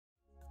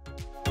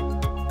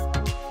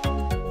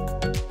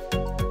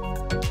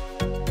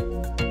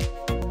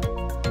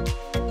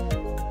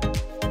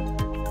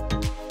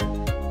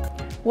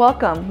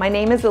Welcome, my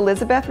name is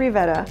Elizabeth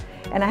Rivera,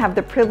 and I have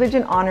the privilege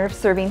and honor of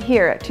serving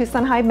here at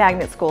Tucson High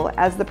Magnet School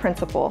as the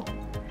principal,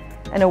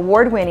 an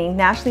award-winning,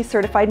 nationally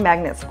certified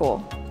magnet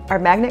school. Our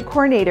magnet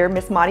coordinator,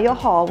 Ms. Madia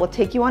Hall, will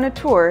take you on a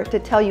tour to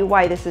tell you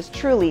why this is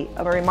truly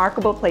a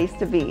remarkable place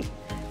to be.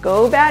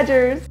 Go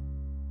Badgers!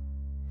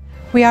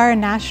 We are a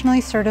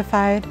nationally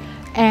certified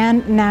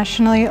and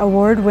nationally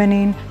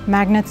award-winning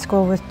magnet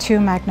school with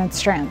 2 magnet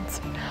strands.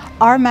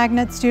 Our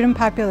magnet student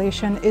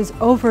population is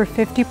over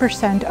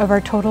 50% of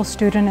our total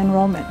student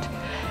enrollment.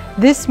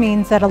 This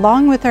means that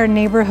along with our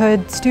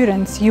neighborhood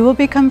students, you will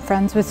become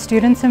friends with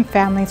students and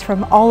families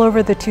from all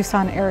over the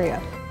Tucson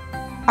area.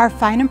 Our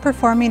Fine and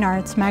Performing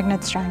Arts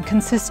magnet strand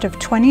consists of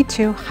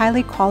 22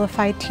 highly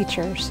qualified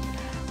teachers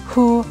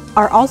who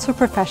are also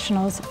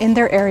professionals in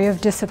their area of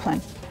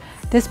discipline.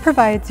 This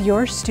provides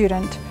your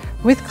student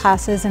with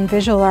classes in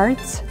visual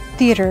arts,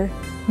 theater,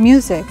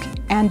 music,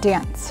 and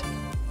dance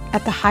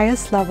at the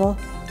highest level,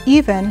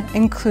 even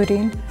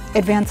including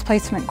advanced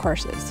placement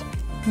courses.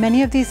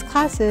 Many of these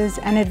classes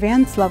and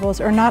advanced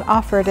levels are not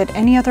offered at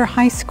any other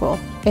high school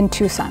in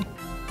Tucson.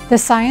 The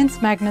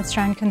Science Magnet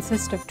Strand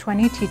consists of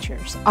 20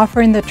 teachers,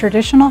 offering the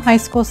traditional high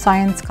school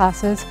science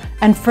classes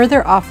and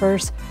further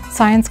offers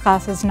science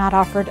classes not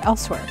offered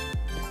elsewhere.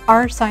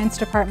 Our science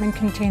department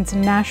contains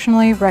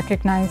nationally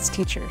recognized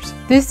teachers.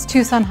 This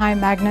Tucson High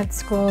Magnet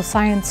School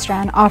Science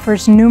Strand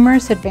offers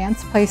numerous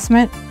advanced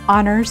placement,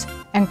 honors,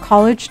 and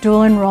college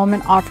dual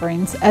enrollment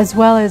offerings, as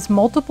well as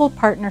multiple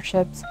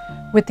partnerships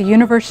with the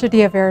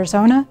University of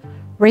Arizona,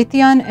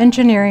 Raytheon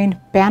Engineering,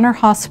 Banner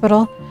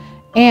Hospital,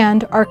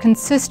 and are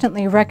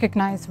consistently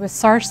recognized with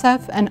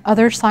SARCEF and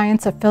other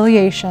science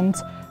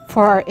affiliations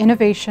for our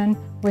innovation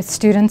with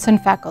students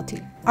and faculty.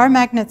 Our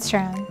magnet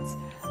strands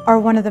are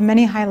one of the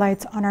many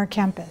highlights on our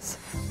campus.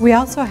 We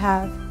also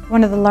have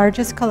one of the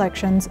largest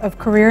collections of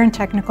career and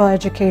technical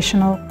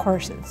educational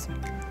courses,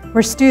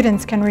 where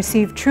students can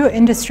receive true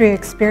industry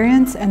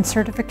experience and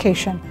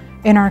certification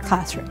in our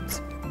classrooms,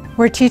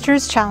 where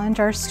teachers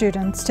challenge our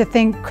students to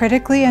think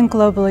critically and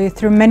globally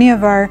through many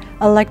of our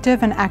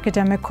elective and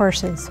academic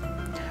courses,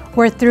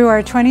 where through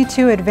our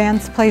 22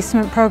 advanced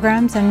placement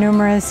programs and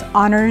numerous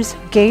honors,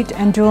 GATE,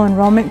 and dual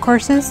enrollment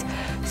courses,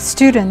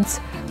 students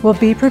will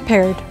be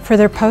prepared for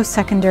their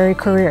post-secondary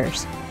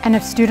careers. And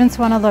if students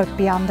want to look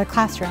beyond the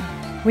classroom,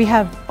 we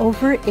have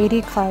over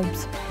 80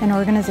 clubs and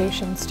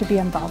organizations to be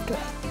involved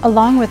with,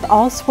 along with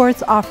all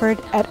sports offered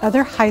at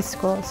other high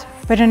schools.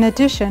 But in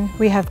addition,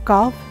 we have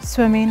golf,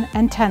 swimming,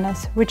 and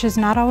tennis, which is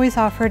not always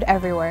offered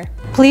everywhere.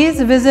 Please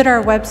visit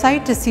our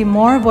website to see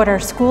more of what our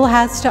school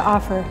has to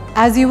offer.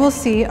 As you will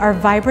see, our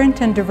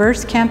vibrant and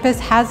diverse campus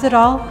has it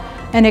all,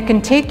 and it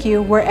can take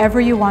you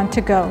wherever you want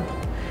to go.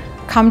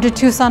 Come to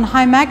Tucson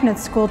High Magnet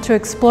School to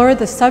explore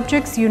the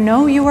subjects you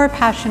know you are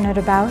passionate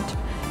about,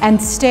 and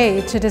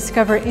stay to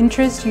discover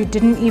interests you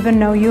didn't even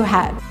know you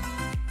had.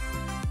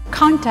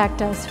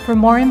 Contact us for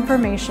more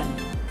information.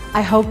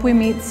 I hope we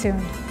meet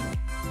soon.